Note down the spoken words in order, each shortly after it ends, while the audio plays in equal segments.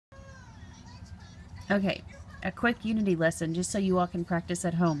Okay, a quick Unity lesson just so you all can practice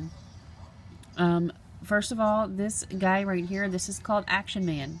at home. First of all, this guy right here, this is called Action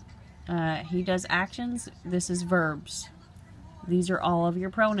Man. He does actions. This is verbs. These are all of your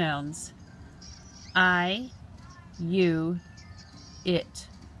pronouns. I, you, it.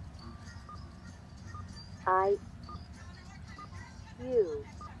 I, you,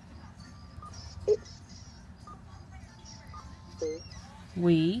 it,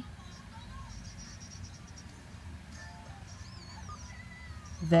 We,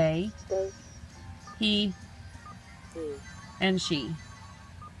 they, he, and she.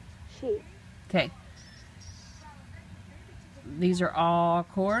 she. Okay. These are all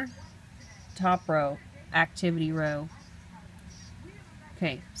core, top row, activity row.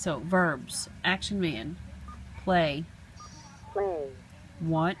 Okay, so verbs. Action man. Play. Play.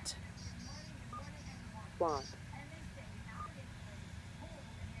 Want. Want.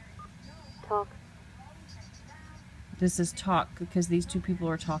 Talk. This is talk because these two people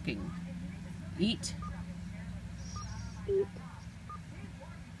are talking. Eat. Eat.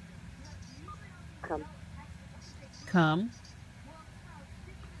 Come. Come.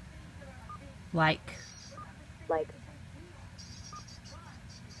 Like. Like.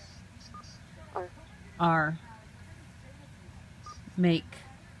 Are. Make.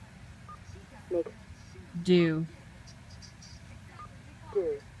 Make. Do.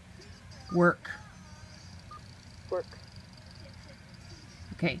 Do. Work. Work.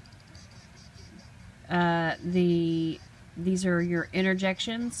 Okay. These are your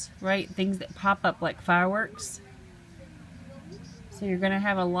interjections, right? Things that pop up like fireworks. So you're going to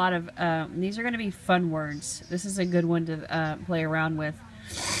have a lot of, these are going to be fun words. This is a good one to play around with.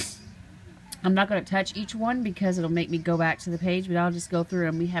 I'm not going to touch each one because it'll make me go back to the page, but I'll just go through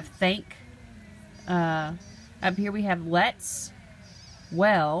them. We have thank. Up here we have let's,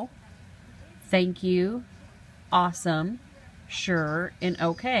 well, thank you, awesome, sure, and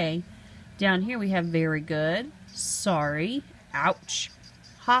okay. Down here we have very good, sorry, ouch,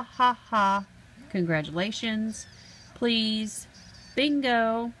 ha ha ha, congratulations, please,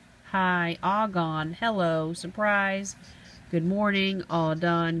 bingo, hi, all gone, hello, surprise, good morning, all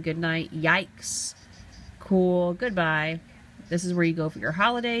done, good night, yikes, cool, goodbye. This is where you go for your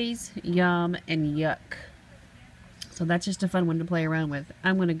holidays, yum, and yuck. So that's just a fun one to play around with.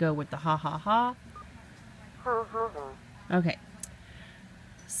 I'm going to go with the ha ha ha. Ha ha ha. Okay.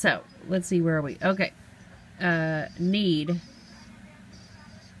 So, let's see, where are we? Okay. Need.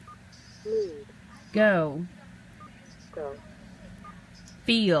 Need. Go. Go.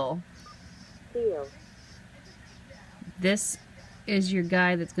 Feel. Feel. This is your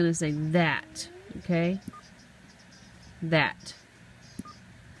guy that's going to say that. Okay? That.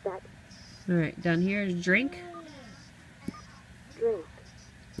 That. Alright, down here is drink. Drink.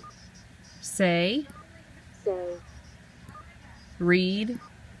 Say. Say. Read.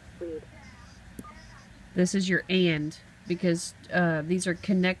 Read. This is your and, because these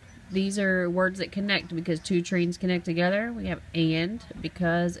are words that connect because two trains connect together. We have and,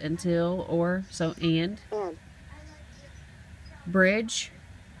 because, until, or, so and. And. Bridge.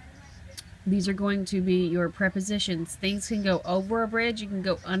 These are going to be your prepositions. Things can go over a bridge, you can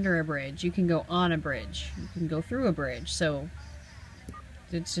go under a bridge, you can go on a bridge, you can go through a bridge. So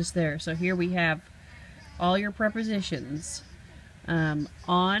it's just there. So here we have all your prepositions.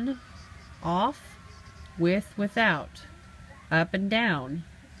 On, off, with, without, up and down,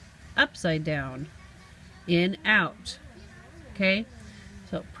 upside down, in, out. Okay?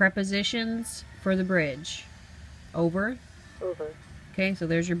 So prepositions for the bridge. Over. Over. Okay, so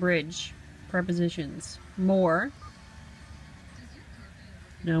there's your bridge. Prepositions. More.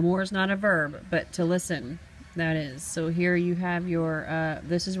 No, more is not a verb, but to listen. That is. So here you have your,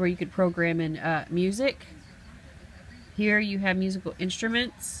 this is where you could program in music. Here you have musical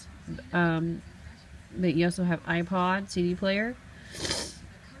instruments. But you also have iPod, CD player.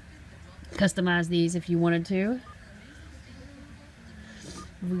 Customize these if you wanted to.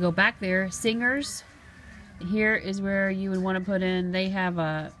 If we go back there, singers. Here is where you would want to put in, they have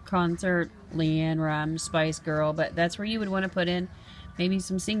a concert, Leanne Rimes, Spice Girl, but that's where you would want to put in maybe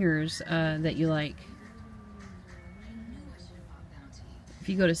some singers that you like. If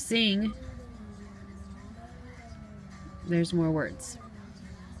you go to sing, there's more words.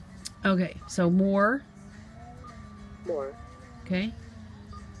 Okay, so more. More. Okay.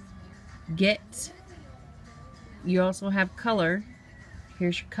 Get. You also have color.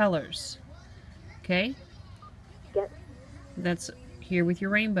 Here's your colors. Okay. Get. That's here with your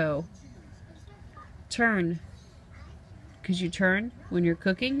rainbow. Turn. Because you turn when you're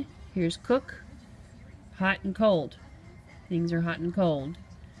cooking. Here's cook. Hot and cold. Things are hot and cold.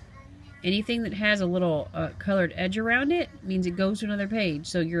 Anything that has a little colored edge around it means it goes to another page.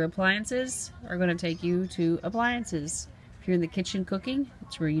 So your appliances are going to take you to appliances. If you're in the kitchen cooking,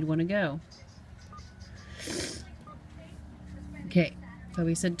 that's where you'd want to go. Okay, so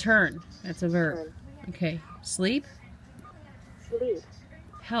we said turn. That's a verb. Turn. Okay, sleep. Sleep.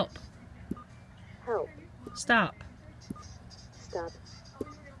 Help. Help. Stop. Stop.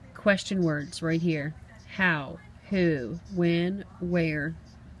 Question words right here. How, who, when, where,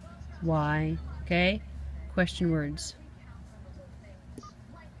 why. Okay? Question words.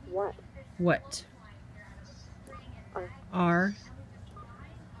 What? What? Are. Are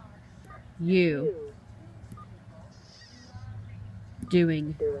you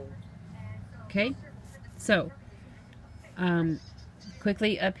doing? Doing. Okay? So,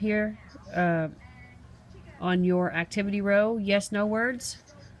 quickly up here on your activity row, yes, no words?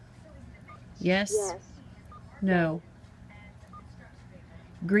 Yes, Yes. no.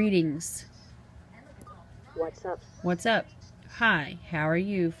 Greetings. What's up? What's up? Hi, how are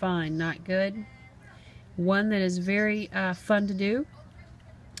you? Fine, not good. One that is very fun to do,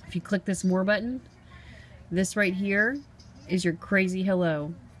 if you click this more button, this right here is your crazy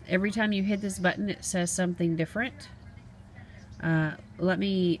hello. Every time you hit this button, it says something different. Let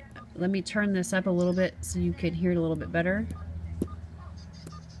me turn this up a little bit so you can hear it a little bit better.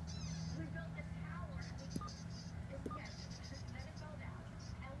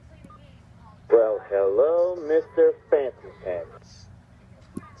 Well, hello, Mr. Fancy Pants.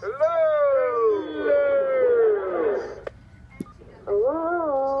 Hello!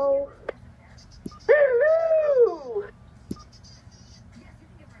 Hello. Hello!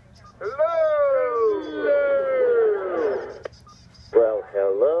 Hello! Well,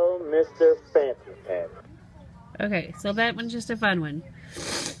 hello, Mr. Fancy Pants. Okay, so that one's just a fun one.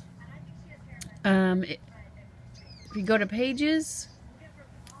 If you go to pages,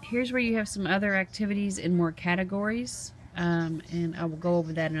 here's where you have some other activities and more categories, and I will go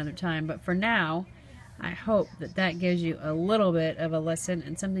over that another time. But for now, I hope that that gives you a little bit of a lesson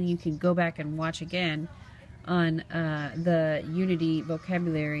and something you can go back and watch again on the Unity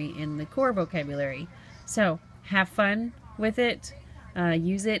vocabulary and the core vocabulary. So have fun with it,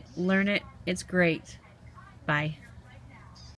 use it, learn it. It's great. Bye.